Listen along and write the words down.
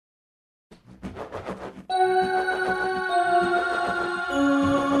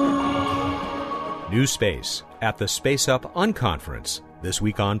New Space at the Space Up Unconference, this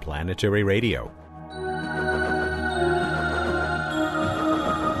week on Planetary Radio.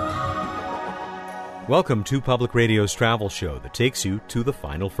 Welcome to Public Radio's travel show that takes you to the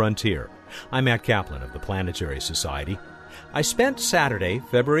final frontier. I'm Matt Kaplan of the Planetary Society. I spent Saturday,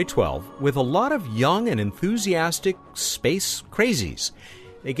 February 12, with a lot of young and enthusiastic space crazies.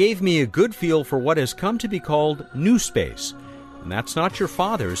 They gave me a good feel for what has come to be called New Space. And that's not your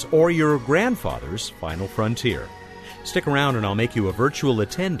father's or your grandfather's final frontier. Stick around and I'll make you a virtual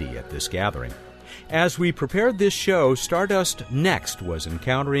attendee at this gathering. As we prepared this show, Stardust Next was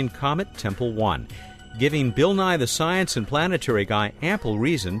encountering Comet Tempel 1, giving Bill Nye the Science and Planetary Guy ample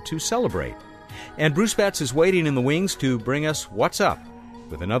reason to celebrate. And Bruce Betts is waiting in the wings to bring us What's Up,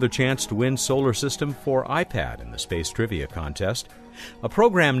 with another chance to win Solar System for iPad in the Space Trivia Contest. A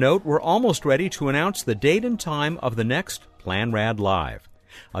program note, we're almost ready to announce the date and time of the next PlanRad Live.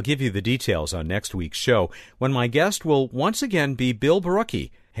 I'll give you the details on next week's show, when my guest will once again be Bill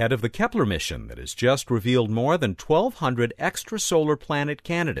Borucki, head of the Kepler mission that has just revealed more than 1,200 extrasolar planet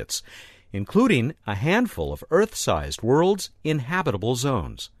candidates, including a handful of Earth-sized worlds in habitable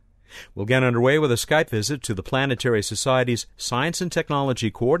zones. We'll get underway with a Skype visit to the Planetary Society's Science and Technology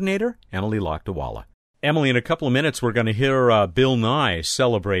Coordinator, Emily Lakdawalla. Emily, in a couple of minutes, we're going to hear Bill Nye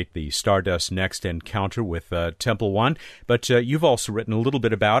celebrate the Stardust Next encounter with Tempel 1, but you've also written a little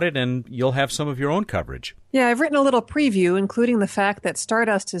bit about it, and you'll have some of your own coverage. Yeah, I've written a little preview, including the fact that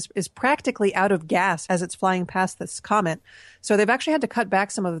Stardust is practically out of gas as it's flying past this comet. So they've actually had to cut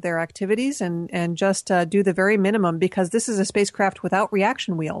back some of their activities and just do the very minimum, because this is a spacecraft without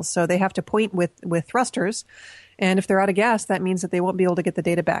reaction wheels. So they have to point with thrusters. And if they're out of gas, that means that they won't be able to get the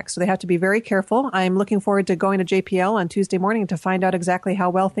data back. So they have to be very careful. I'm looking forward to going to JPL on Tuesday morning to find out exactly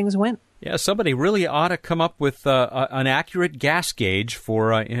how well things went. Yeah, somebody really ought to come up with an accurate gas gauge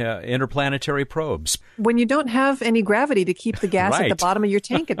for interplanetary probes. When you don't have any gravity to keep the gas Right. at the bottom of your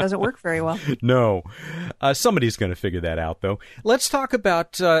tank, it doesn't work very well. No. Somebody's going to figure that out, though. Let's talk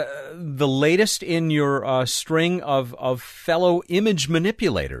about the latest in your string of fellow image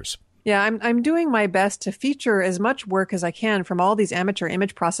manipulators. Yeah, I'm doing my best to feature as much work as I can from all these amateur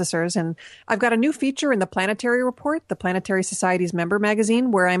image processors. And I've got a new feature in the Planetary Report, the Planetary Society's member magazine,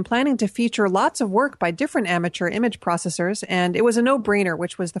 where I'm planning to feature lots of work by different amateur image processors. And it was a no-brainer,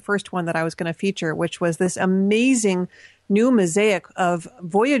 which was the first one that I was going to feature, which was this amazing new mosaic of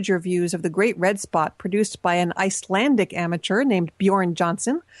Voyager views of the Great Red Spot produced by an Icelandic amateur named Bjorn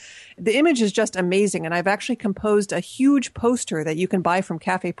Johnson. The image is just amazing, and I've actually composed a huge poster that you can buy from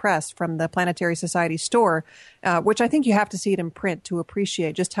Cafe Press from the Planetary Society store, which I think you have to see it in print to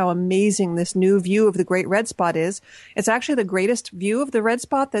appreciate just how amazing this new view of the Great Red Spot is. It's actually the greatest view of the red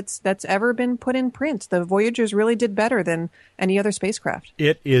spot that's ever been put in print. The Voyagers really did better than any other spacecraft.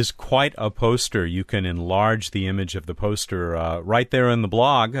 It is quite a poster. You can enlarge the image of the poster right there in the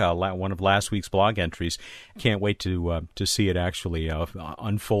blog, one of last week's blog entries. Can't wait to see it actually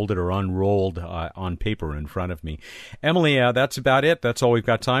unfolded or unrolled on paper in front of me. Emily, that's about it. That's all we've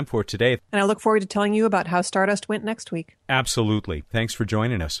got time for today. And I look forward to telling you about how Stardust went next week. Absolutely. Thanks for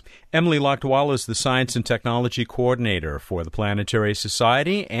joining us. Emily Lakdawalla is the Science and Technology Coordinator for the Planetary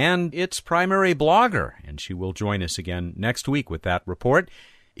Society and its primary blogger, and she will join us again next week with that report.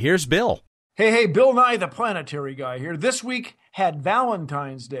 Here's Bill. Hey, Bill Nye, the Planetary Guy here. This week had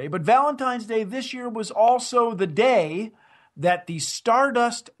Valentine's Day, but Valentine's Day this year was also the day that the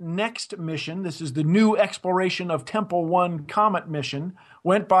Stardust Next mission, this is the new exploration of Tempel 1 Comet mission,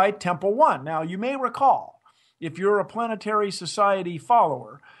 went by Tempel 1. Now, you may recall, if you're a Planetary Society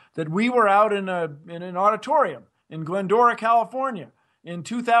follower, that we were out in an auditorium in Glendora, California in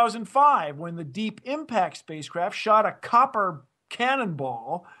 2005 when the Deep Impact spacecraft shot a copper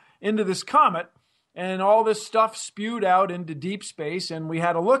cannonball into this comet, and all this stuff spewed out into deep space, and we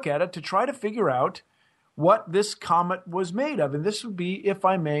had a look at it to try to figure out what this comet was made of. And this would be, if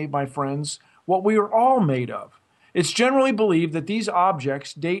I may, my friends, what we are all made of. It's generally believed that these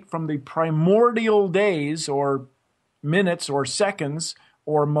objects date from the primordial days or minutes or seconds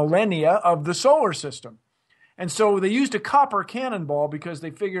or millennia of the solar system. And so they used a copper cannonball because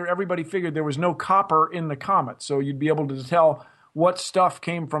everybody figured there was no copper in the comet. So you'd be able to tell what stuff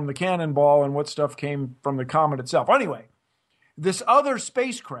came from the cannonball and what stuff came from the comet itself. Anyway, this other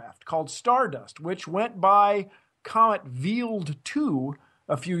spacecraft called Stardust, which went by Comet Wield 2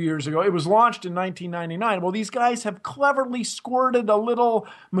 a few years ago. It was launched in 1999. Well, these guys have cleverly squirted a little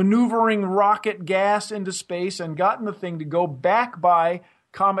maneuvering rocket gas into space and gotten the thing to go back by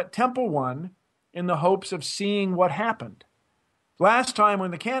Comet Tempel 1 in the hopes of seeing what happened. Last time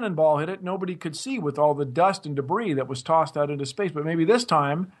when the cannonball hit it, nobody could see with all the dust and debris that was tossed out into space. But maybe this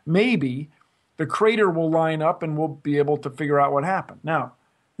time, the crater will line up and we'll be able to figure out what happened. Now,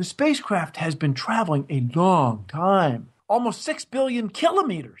 the spacecraft has been traveling a long time, almost 6 billion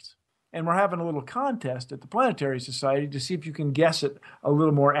kilometers. And we're having a little contest at the Planetary Society to see if you can guess it a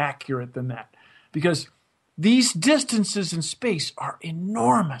little more accurate than that. Because these distances in space are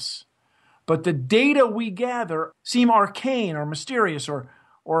enormous. But the data we gather seem arcane or mysterious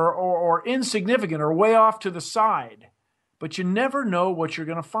or insignificant or way off to the side. But you never know what you're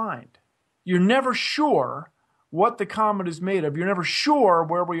going to find. You're never sure what the comet is made of. You're never sure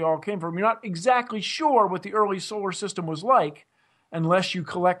where we all came from. You're not exactly sure what the early solar system was like unless you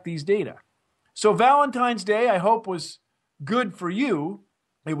collect these data. So Valentine's Day, I hope, was good for you.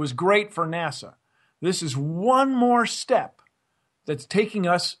 It was great for NASA. This is one more step that's taking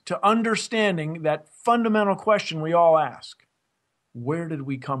us to understanding that fundamental question we all ask. Where did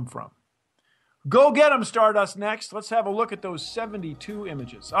we come from? Go get them, Stardust. Next, let's have a look at those 72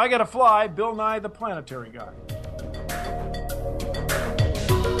 images. I Gotta Fly, Bill Nye, the Planetary Guy.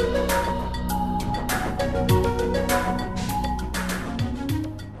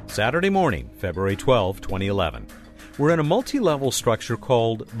 Saturday morning, February 12, 2011. We're in a multi-level structure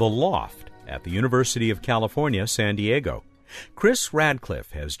called The Loft at the University of California, San Diego. Chris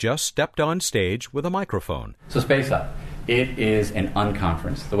Radcliffe has just stepped on stage with a microphone. So Space Up, it is an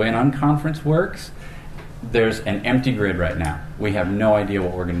unconference. The way an unconference works, there's an empty grid right now. We have no idea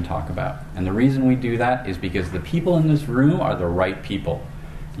what we're going to talk about. And the reason we do that is because the people in this room are the right people.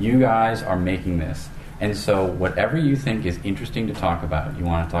 You guys are making this. And so whatever you think is interesting to talk about, you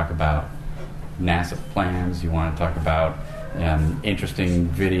want to talk about NASA plans, you want to talk about interesting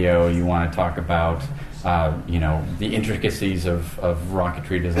video, you want to talk about the intricacies of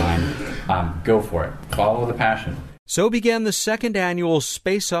rocketry design, go for it. Follow the passion. So began the second annual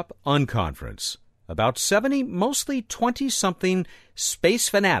Space Up Unconference. About 70, mostly 20-something space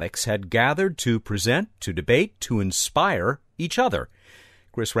fanatics had gathered to present, to debate, to inspire each other.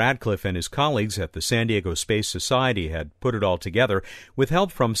 Chris Radcliffe and his colleagues at the San Diego Space Society had put it all together with help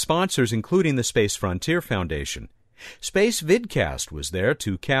from sponsors including the Space Frontier Foundation. Space Vidcast was there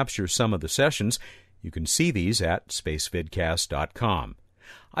to capture some of the sessions. You can see these at spacevidcast.com.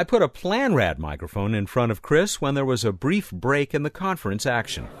 I put a PlanRad microphone in front of Chris when there was a brief break in the conference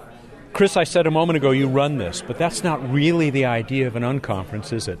action. Chris, I said a moment ago you run this, but that's not really the idea of an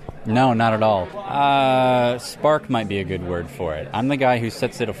unconference, is it? No, not at all. Spark might be a good word for it. I'm the guy who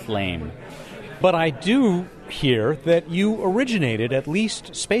sets it aflame. But I do hear that you originated at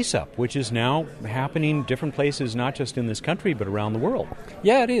least Space Up, which is now happening different places, not just in this country, but around the world.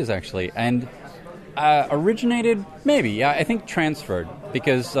 Yeah, it is, actually. And originated, maybe. Yeah, I think transferred,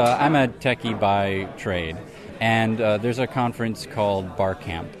 because I'm a techie by trade. And there's a conference called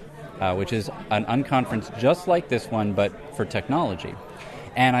Barcamp, which is an unconference just like this one, but for technology.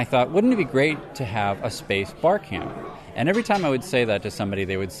 And I thought, wouldn't it be great to have a space bar camp? And every time I would say that to somebody,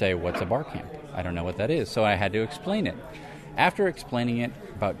 they would say, what's a bar camp? I don't know what that is. So I had to explain it. After explaining it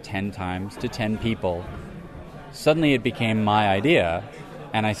about 10 times to 10 people, suddenly it became my idea.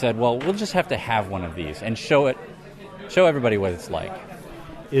 And I said, well, we'll just have to have one of these and show everybody what it's like.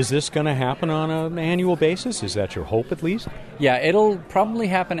 Is this going to happen on an annual basis? Is that your hope, at least? Yeah, it'll probably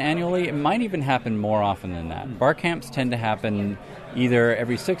happen annually. It might even happen more often than that. Bar camps tend to happen either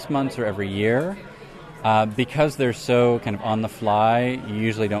every 6 months or every year. Because they're so kind of on the fly, you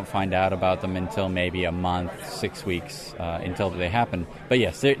usually don't find out about them until maybe a month, 6 weeks until they happen. But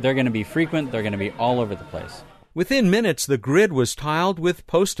yes, they're going to be frequent. They're going to be all over the place. Within minutes, the grid was tiled with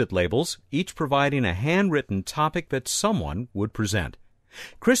Post-it labels, each providing a handwritten topic that someone would present.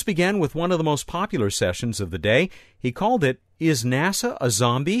 Chris began with one of the most popular sessions of the day. He called it, Is NASA a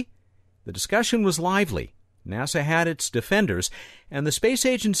Zombie? The discussion was lively. NASA had its defenders, and the space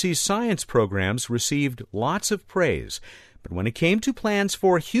agency's science programs received lots of praise. But when it came to plans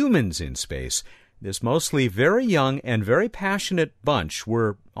for humans in space, this mostly very young and very passionate bunch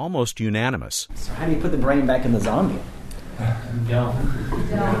were almost unanimous. So how do you put the brain back in the zombie? No.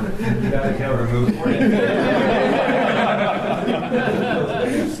 You gotta go remove it.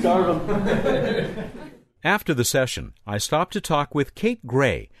 Starve them. After the session, I stopped to talk with Kate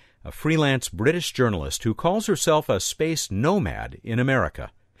Gray, a freelance British journalist who calls herself a space nomad in America.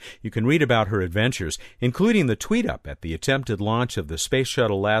 You can read about her adventures, including the tweet-up at the attempted launch of the Space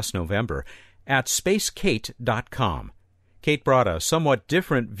Shuttle last November, at spacekate.com. Kate brought a somewhat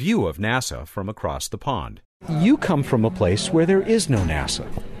different view of NASA from across the pond. You come from a place where there is no NASA.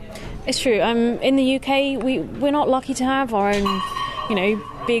 It's true. In the UK, we're not lucky to have our own,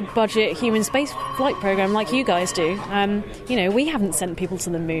 big budget human space flight program like you guys do. We haven't sent people to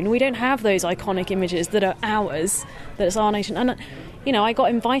the moon. We don't have those iconic images that are ours, that it's our nation. And I got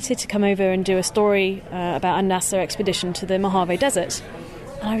invited to come over and do a story about a NASA expedition to the Mojave Desert.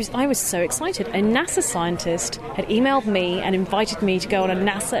 And I was so excited. A NASA scientist had emailed me and invited me to go on a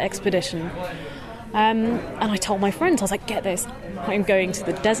NASA expedition. And I told my friends, I was like, get this, I'm going to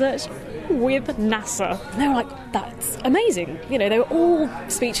the desert with NASA. And they were like, that's amazing. They were all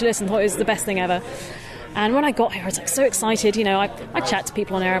speechless and thought it was the best thing ever. And when I got here, I was like so excited. I chat to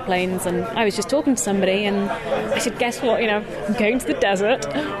people on airplanes, and I was just talking to somebody, and I said, guess what? I'm going to the desert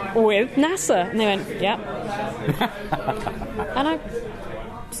with NASA. And they went, yeah. And I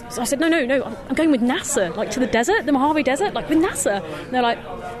said, no, I'm going with NASA, like to the desert, the Mojave Desert, like with NASA. And they're like,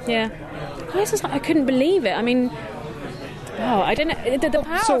 yeah. I was just like, I couldn't believe it. I mean, I don't know, the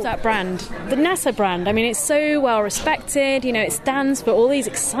power of that brand, the NASA brand, I mean, it's so well respected, it stands for all these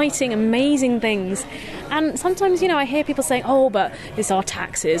exciting, amazing things. And sometimes, I hear people saying, oh, but it's our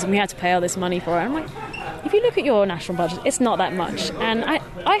taxes and we had to pay all this money for it. I'm like, if you look at your national budget, it's not that much. And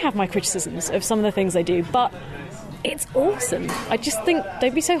I have my criticisms of some of the things they do, but it's awesome. I just think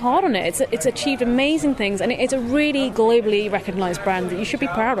don't be so hard on it. It's achieved amazing things, and it's a really globally recognised brand that you should be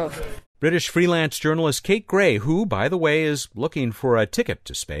proud of. British freelance journalist Kate Gray, who, by the way, is looking for a ticket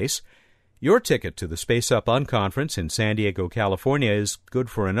to space. Your ticket to the Space Up Unconference in San Diego, California is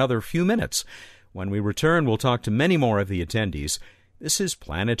good for another few minutes. When we return, we'll talk to many more of the attendees. This is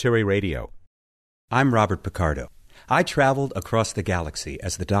Planetary Radio. I'm Robert Picardo. I traveled across the galaxy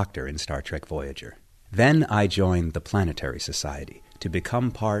as the Doctor in Star Trek Voyager. Then I joined the Planetary Society to become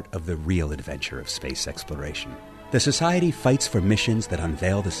part of the real adventure of space exploration. The Society fights for missions that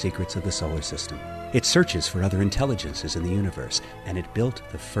unveil the secrets of the solar system. It searches for other intelligences in the universe, and it built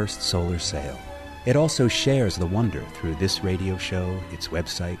the first solar sail. It also shares the wonder through this radio show, its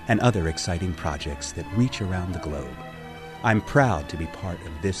website, and other exciting projects that reach around the globe. I'm proud to be part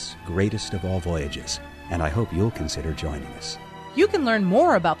of this greatest of all voyages, and I hope you'll consider joining us. You can learn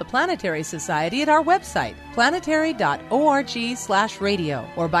more about the Planetary Society at our website, planetary.org/radio,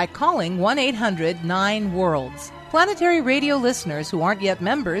 or by calling 1-800-9-WORLDS. Planetary Radio listeners who aren't yet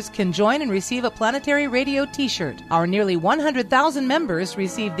members can join and receive a Planetary Radio t-shirt. Our nearly 100,000 members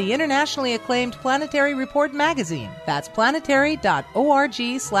receive the internationally acclaimed Planetary Report magazine. That's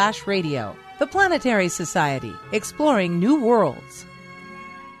planetary.org/radio. The Planetary Society, exploring new worlds.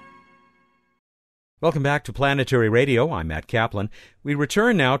 Welcome back to Planetary Radio. I'm Matt Kaplan. We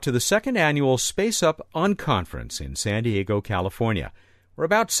return now to the second annual Space Up Unconference in San Diego, California, where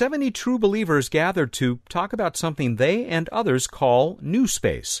about 70 true believers gathered to talk about something they and others call new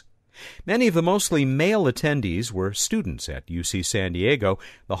space. Many of the mostly male attendees were students at UC San Diego,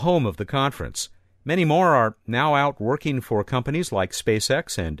 the home of the conference. Many more are now out working for companies like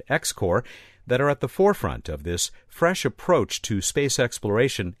SpaceX and XCOR that are at the forefront of this fresh approach to space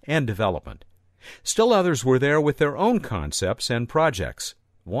exploration and development. Still others were there with their own concepts and projects.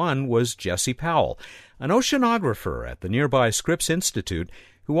 One was Jesse Powell, an oceanographer at the nearby Scripps Institute,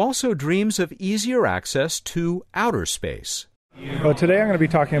 who also dreams of easier access to outer space. Well, today I'm going to be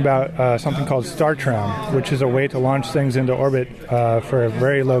talking about something called StarTram, which is a way to launch things into orbit for a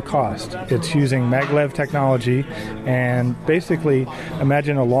very low cost. It's using maglev technology, and basically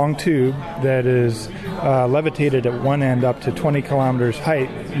imagine a long tube that is levitated at one end up to 20 kilometers height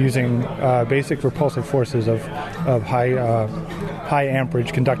using basic repulsive forces of high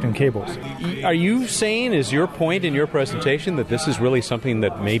amperage conducting cables. Are you saying, is your point in your presentation, that this is really something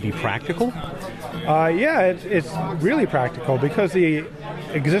that may be practical? Yeah, it's really practical because the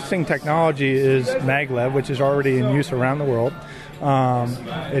existing technology is maglev, which is already in use around the world.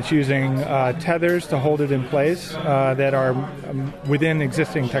 It's using tethers to hold it in place that are within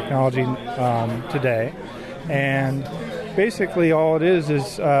existing technology today. And basically all it is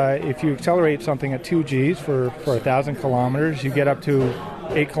if you accelerate something at 2 Gs for 1,000 kilometers, you get up to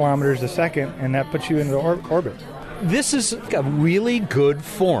 8 kilometers a second, and that puts you into orbit. This is a really good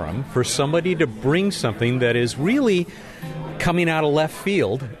forum for somebody to bring something that is really coming out of left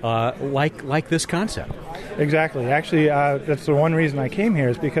field, like this concept. Exactly. Actually, that's the one reason I came here,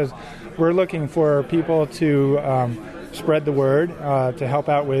 is because we're looking for people to spread the word, to help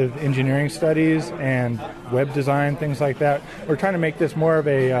out with engineering studies and web design, things like that. We're trying to make this more of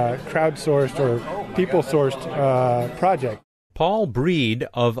a crowdsourced or people-sourced project. Paul Breed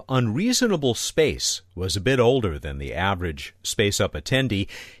of Unreasonable Space was a bit older than the average Space Up attendee.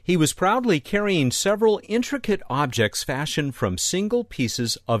 He was proudly carrying several intricate objects fashioned from single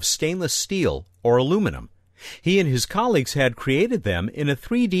pieces of stainless steel or aluminum. He and his colleagues had created them in a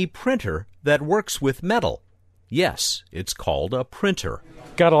 3D printer that works with metal. Yes, it's called a printer.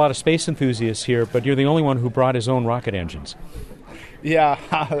 Got a lot of space enthusiasts here, but you're the only one who brought his own rocket engines. Yeah,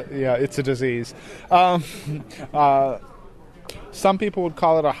 it's a disease. Some people would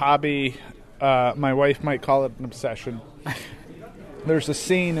call it a hobby. My wife might call it an obsession. There's a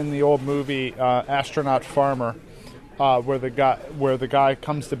scene in the old movie Astronaut Farmer where the guy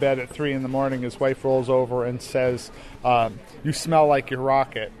comes to bed at 3 a.m. His wife rolls over and says, "You smell like your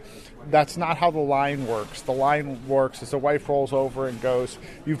rocket." That's not how the line works. The line works as the wife rolls over and goes,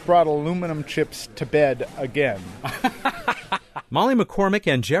 "You've brought aluminum chips to bed again." Molly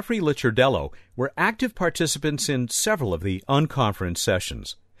McCormick and Jeffrey Licciardello were active participants in several of the unconference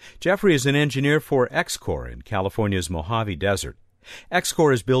sessions. Jeffrey is an engineer for X-Corps in California's Mojave Desert.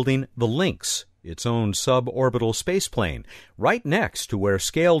 X-Corps is building the Lynx, its own suborbital spaceplane, right next to where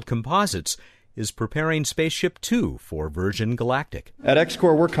Scaled Composites is preparing Spaceship Two for Virgin Galactic. At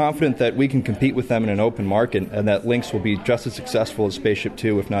X-Corps, we're confident that we can compete with them in an open market and that Lynx will be just as successful as Spaceship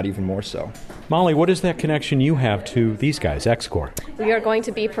Two, if not even more so. Molly, what is that connection you have to these guys, X-Corps? We are going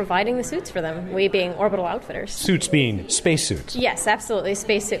to be providing the suits for them, we being Orbital Outfitters. Suits being spacesuits? Yes, absolutely,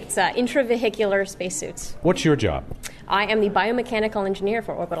 spacesuits, intravehicular spacesuits. What's your job? I am the biomechanical engineer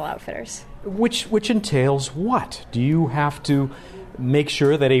for Orbital Outfitters. Which entails what? Do you have to make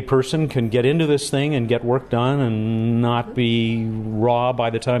sure that a person can get into this thing and get work done and not be raw by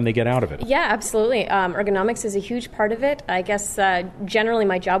the time they get out of it? Yeah, absolutely. Ergonomics is a huge part of it. I guess generally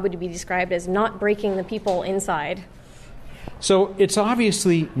my job would be described as not breaking the people inside. So it's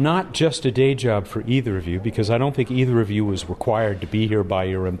obviously not just a day job for either of you, because I don't think either of you was required to be here by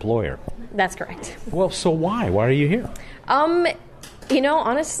your employer. That's correct. Well, so why? Why are you here?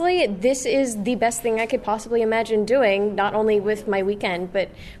 Honestly, this is the best thing I could possibly imagine doing, not only with my weekend, but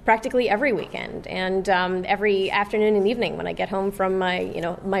practically every weekend and every afternoon and evening when I get home from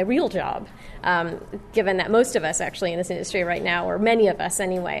my real job, given that most of us actually in this industry right now, or many of us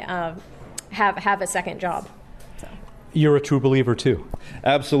anyway, have a second job. So. You're a true believer, too.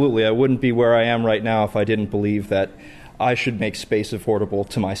 Absolutely. I wouldn't be where I am right now if I didn't believe that I should make space affordable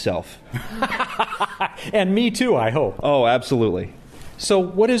to myself. And me, too, I hope. Oh, absolutely. So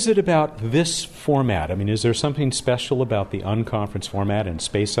what is it about this format? I mean, is there something special about the unconference format and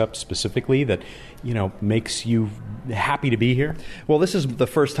Space Up specifically that, makes you happy to be here? Well, this is the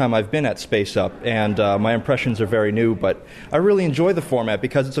first time I've been at Space Up, and my impressions are very new, but I really enjoy the format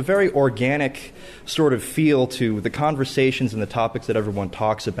because it's a very organic sort of feel to the conversations and the topics that everyone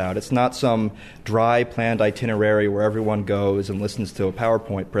talks about. It's not some dry, planned itinerary where everyone goes and listens to a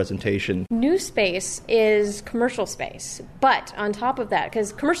PowerPoint presentation. New space is commercial space, but on top of that,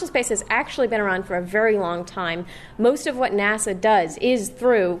 because commercial space has actually been around for a very long time, most of what NASA does is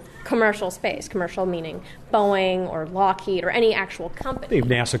through commercial space, commercial meaning Boeing or Lockheed or any actual company.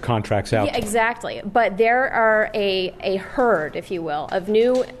 NASA contracts out. Yeah, exactly. But there are a herd, if you will, of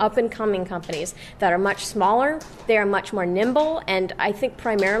new up-and-coming companies that are much smaller, they are much more nimble, and I think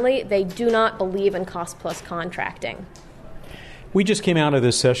primarily they do not believe in cost-plus contracting. We just came out of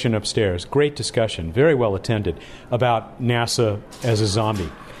this session upstairs, great discussion, very well attended, about NASA as a zombie.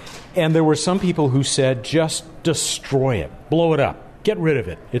 And there were some people who said, just destroy it, blow it up. Get rid of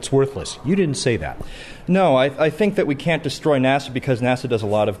it. It's worthless. You didn't say that. No, I think that we can't destroy NASA because NASA does a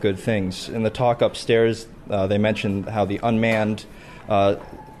lot of good things. In the talk upstairs, they mentioned how the unmanned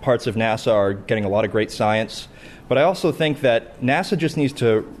parts of NASA are getting a lot of great science. But I also think that NASA just needs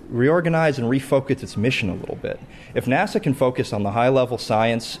to reorganize and refocus its mission a little bit. If NASA can focus on the high-level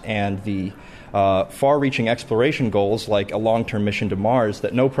science and the far-reaching exploration goals like a long-term mission to Mars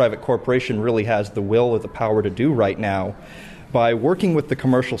that no private corporation really has the will or the power to do right now, by working with the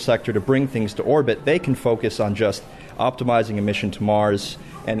commercial sector to bring things to orbit, they can focus on just optimizing a mission to Mars,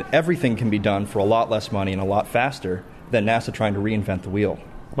 and everything can be done for a lot less money and a lot faster than NASA trying to reinvent the wheel.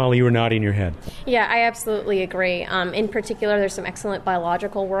 Molly, you were nodding your head. Yeah, I absolutely agree. In particular, there's some excellent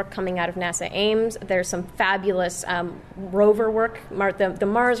biological work coming out of NASA Ames. There's some fabulous rover work, the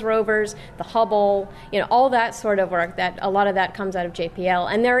Mars rovers, the Hubble, all that sort of work. That a lot of that comes out of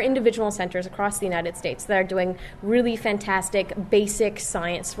JPL. And there are individual centers across the United States that are doing really fantastic basic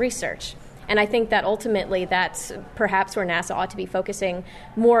science research. And I think that ultimately that's perhaps where NASA ought to be focusing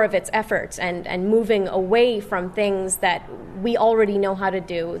more of its efforts and moving away from things that we already know how to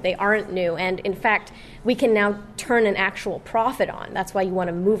do. They aren't new. And in fact, we can now turn an actual profit on. That's why you want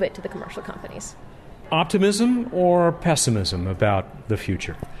to move it to the commercial companies. Optimism or pessimism about the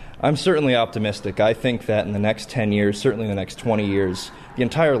future? I'm certainly optimistic. I think that in the next 10 years, certainly in the next 20 years, the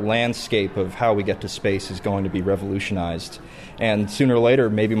entire landscape of how we get to space is going to be revolutionized. And sooner or later,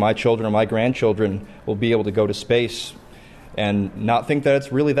 maybe my children or my grandchildren will be able to go to space and not think that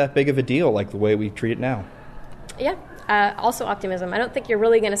it's really that big of a deal like the way we treat it now. Yeah, Also optimism. I don't think you're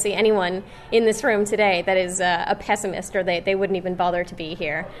really going to see anyone in this room today that is a pessimist, or they wouldn't even bother to be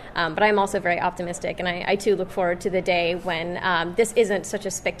here. But I'm also very optimistic, and I too look forward to the day when this isn't such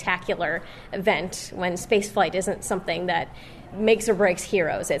a spectacular event, when spaceflight isn't something that makes or breaks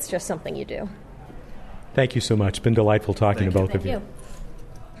heroes. It's just something you do. Thank you so much. It's been delightful talking to both of you.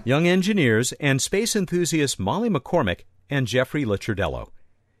 Young engineers and space enthusiast Molly McCormick and Jeffrey Licciardello.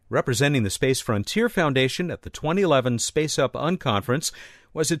 Representing the Space Frontier Foundation at the 2011 Space Up Unconference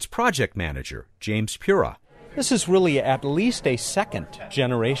was its project manager, James Pura. This is really at least a second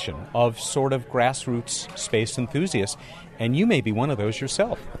generation of sort of grassroots space enthusiasts, and you may be one of those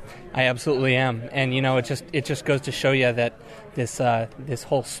yourself. I absolutely am, and it just goes to show you that this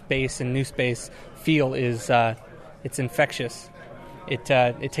whole space and new space feel is it's infectious.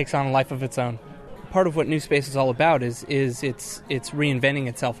 It takes on a life of its own. Part of what New Space is all about is it's reinventing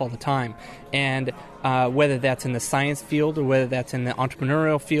itself all the time, and whether that's in the science field, or whether that's in the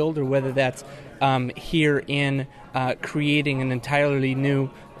entrepreneurial field, or whether that's here in creating an entirely new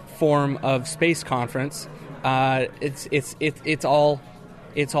form of space conference, it's all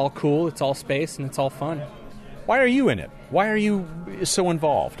cool, it's all space, and it's all fun. Why are you in it? Why are you so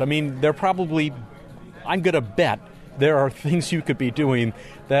involved? I mean, I'm going to bet there are things you could be doing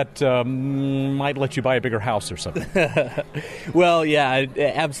that might let you buy a bigger house or something. Well, yeah,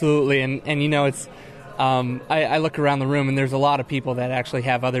 absolutely. And it's I look around the room, and there's a lot of people that actually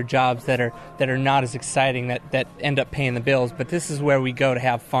have other jobs that are not as exciting, that end up paying the bills. But this is where we go to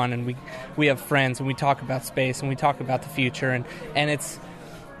have fun, and we have friends, and we talk about space, and we talk about the future, and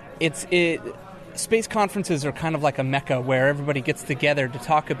space conferences are kind of like a mecca where everybody gets together to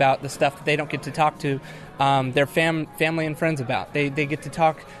talk about the stuff that they don't get to talk to their family and friends about. They get to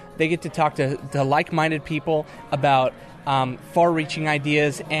talk to like-minded people about far-reaching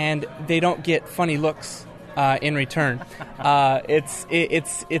ideas, and they don't get funny looks in return. It's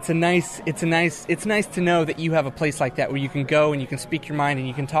nice to know that you have a place like that where you can go and you can speak your mind and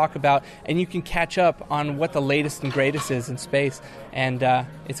you can talk about and you can catch up on what the latest and greatest is in space, and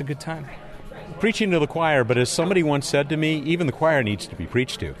it's a good time. Preaching to the choir, but as somebody once said to me, even the choir needs to be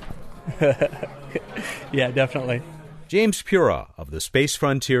preached to. Yeah, definitely. James Pura of the Space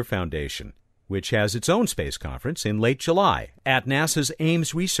Frontier Foundation, which has its own space conference in late July at NASA's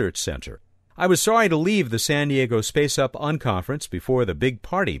Ames Research Center. I was sorry to leave the San Diego Space Up Unconference before the big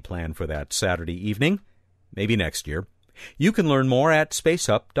party planned for that Saturday evening. Maybe next year. You can learn more at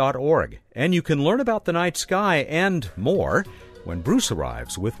spaceup.org, and you can learn about the night sky and more when Bruce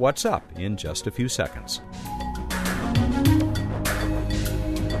arrives with What's Up in just a few seconds.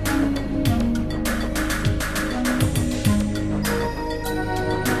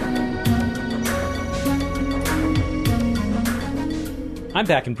 I'm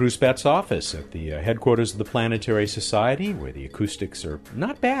back in Bruce Betts' office at the headquarters of the Planetary Society, where the acoustics are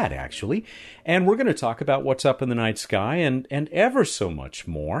not bad, actually. And we're going to talk about what's up in the night sky and ever so much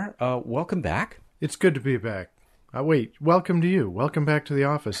more. Welcome back. It's good to be back. Wait, welcome to you. Welcome back to the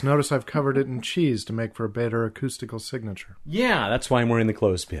office. Notice I've covered it in cheese to make for a better acoustical signature. Yeah, that's why I'm wearing the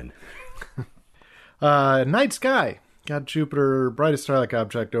clothespin. Night sky. Got Jupiter, brightest star-like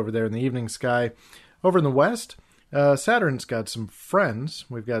object over there in the evening sky. Over in the west, Saturn's got some friends.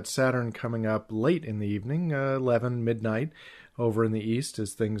 We've got Saturn coming up late in the evening, 11, midnight, over in the east,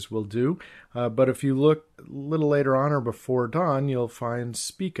 as things will do. But if you look a little later on or before dawn, you'll find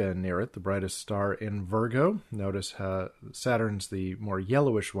Spica near it, the brightest star in Virgo. Notice Saturn's the more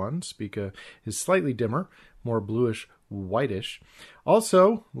yellowish one. Spica is slightly dimmer, more bluish, whitish.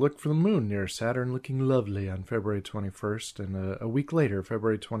 Also, look for the moon near Saturn, looking lovely on February 21st. And a week later,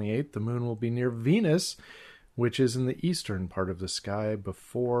 February 28th, the moon will be near Venus, which is in the eastern part of the sky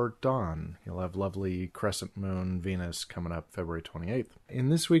before dawn. You'll have lovely crescent moon Venus coming up February 28th. In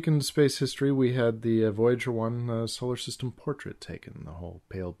this week in space history, we had the Voyager 1 solar system portrait taken, the whole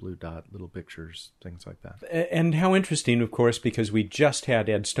pale blue dot, little pictures, things like that. And how interesting, of course, because we just had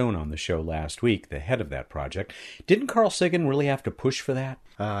Ed Stone on the show last week, the head of that project. Didn't Carl Sagan really have to push for that?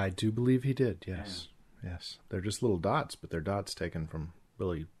 I do believe he did, yes. Yeah. Yes. They're just little dots, but they're dots taken from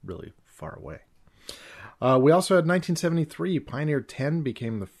really, really far away. We also had 1973, Pioneer 10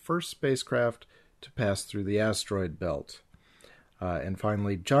 became the first spacecraft to pass through the asteroid belt. And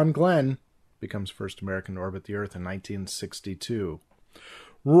finally, John Glenn becomes first American to orbit the Earth in 1962.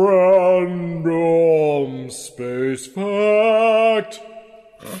 Random space fact!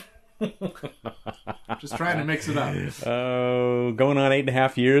 Just trying to mix it up. Going on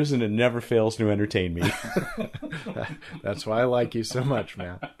 8.5 years, and it never fails to entertain me. That's why I like you so much,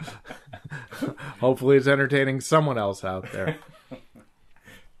 man. Hopefully it's entertaining someone else out there.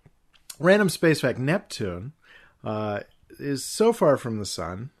 Random space fact, Neptune is so far from the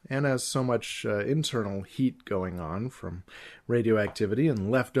sun and has so much internal heat going on from radioactivity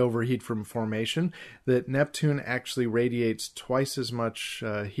and leftover heat from formation that Neptune actually radiates twice as much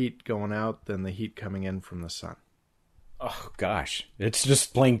heat going out than the heat coming in from the sun. Oh, gosh. It's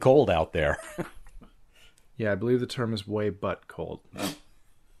just plain cold out there. Yeah, I believe the term is way but cold.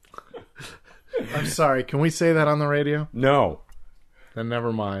 I'm sorry, can we say that on the radio? No. Then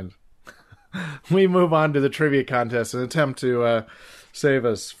never mind. We move on to the trivia contest, an attempt to save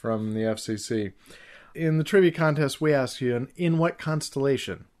us from the FCC. In the trivia contest, we ask you, in what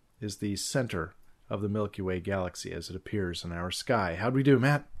constellation is the center of the Milky Way galaxy as it appears in our sky? How'd we do,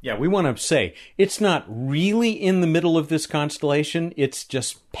 Matt? Yeah, we want to say, it's not really in the middle of this constellation, it's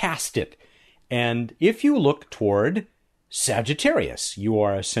just past it. And if you look toward Sagittarius, you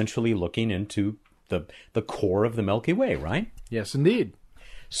are essentially looking into the core of the Milky Way, right? Yes, indeed.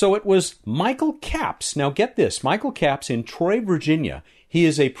 So it was Michael Capps. Now get this, Michael Capps in Troy, Virginia. He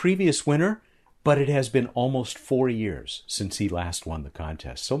is a previous winner, but it has been almost 4 years since he last won the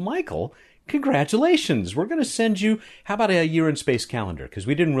contest. So Michael, congratulations. We're going to send you, how about a year in space calendar? Because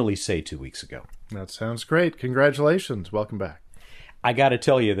we didn't really say 2 weeks ago. That sounds great. Congratulations. Welcome back. I got to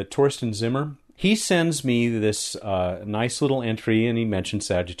tell you that Torsten Zimmer, he sends me this nice little entry, and he mentioned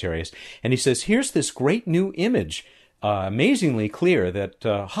Sagittarius. And he says, here's this great new image, amazingly clear, that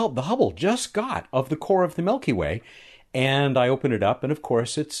the Hubble just got of the core of the Milky Way. And I open it up, and of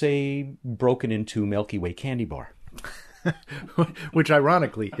course, it's a broken into Milky Way candy bar. Which,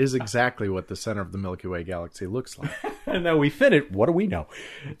 ironically, is exactly what the center of the Milky Way galaxy looks like. And now we fit it. What do we know?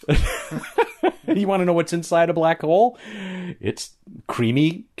 You want to know what's inside a black hole? It's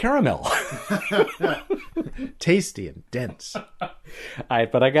creamy caramel. Tasty and dense.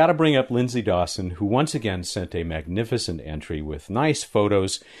 But I got to bring up Lindsay Dawson, who once again sent a magnificent entry with nice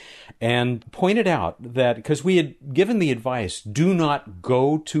photos and pointed out that, because we had given the advice, do not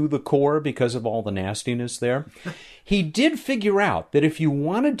go to the core because of all the nastiness there. He did figure out that if you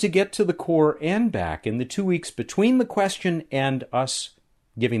wanted to get to the core and back in the 2 weeks between the question and us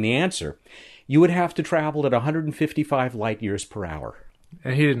giving the answer, you would have to travel at 155 light years per hour.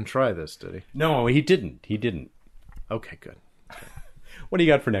 And he didn't try this, did he? No, he didn't. He didn't. Okay, good. Okay. What do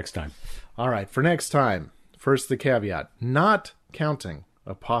you got for next time? All right, for next time, first the caveat, not counting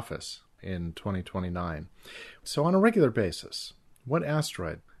Apophis in 2029. So on a regular basis, what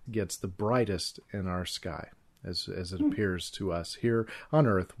asteroid gets the brightest in our sky? As it appears to us here on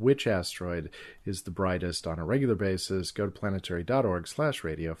Earth, which asteroid is the brightest on a regular basis? Go to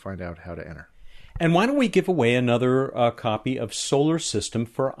planetary.org/radio, find out how to enter. And why don't we give away another copy of Solar System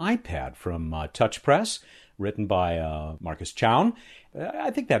for iPad from Touch Press, written by Marcus Chown. I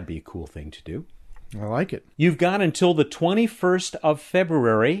think that'd be a cool thing to do. I like it. You've got until the 21st of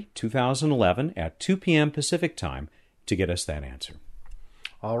February, 2011, at 2 p.m. Pacific time to get us that answer.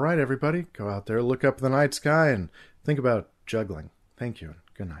 All right, everybody, go out there, look up the night sky, and think about juggling. Thank you, and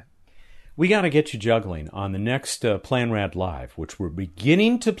good night. We got to get you juggling on the next Plan Rad Live, which we're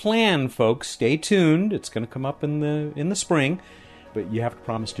beginning to plan, folks. Stay tuned. It's going to come up in the spring, but you have to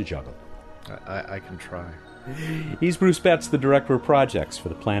promise to juggle. I can try. He's Bruce Betts, the Director of Projects for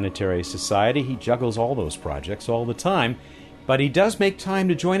the Planetary Society. He juggles all those projects all the time, but he does make time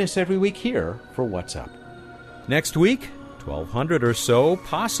to join us every week here for What's Up. Next week, 1,200 or so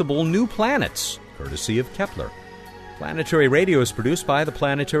possible new planets, courtesy of Kepler. Planetary Radio is produced by the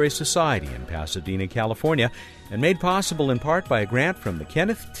Planetary Society in Pasadena, California, and made possible in part by a grant from the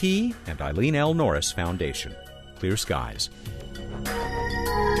Kenneth T. and Eileen L. Norris Foundation. Clear skies.